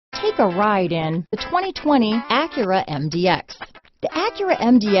Take a ride in the 2020 Acura MDX. The Acura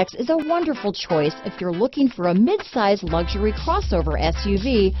MDX is a wonderful choice if you're looking for a mid-size luxury crossover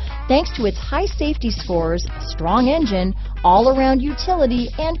SUV thanks to its high safety scores, strong engine, all-around utility,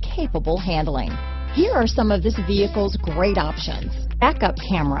 and capable handling. Here are some of this vehicle's great options: backup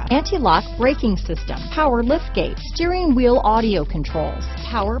camera, anti-lock braking system, power liftgate, steering wheel audio controls,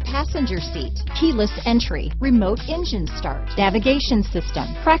 power passenger seat, keyless entry, remote engine start, navigation system,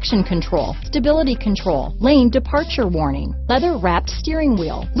 traction control, stability control, lane departure warning, leather-wrapped steering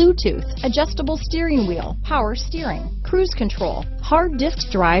wheel, Bluetooth, adjustable steering wheel, power steering, cruise control, hard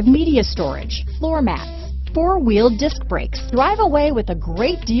disk drive media storage, floor mats, four-wheel disc brakes. Drive away with a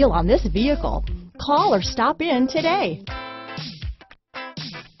great deal on this vehicle. Call or stop in today.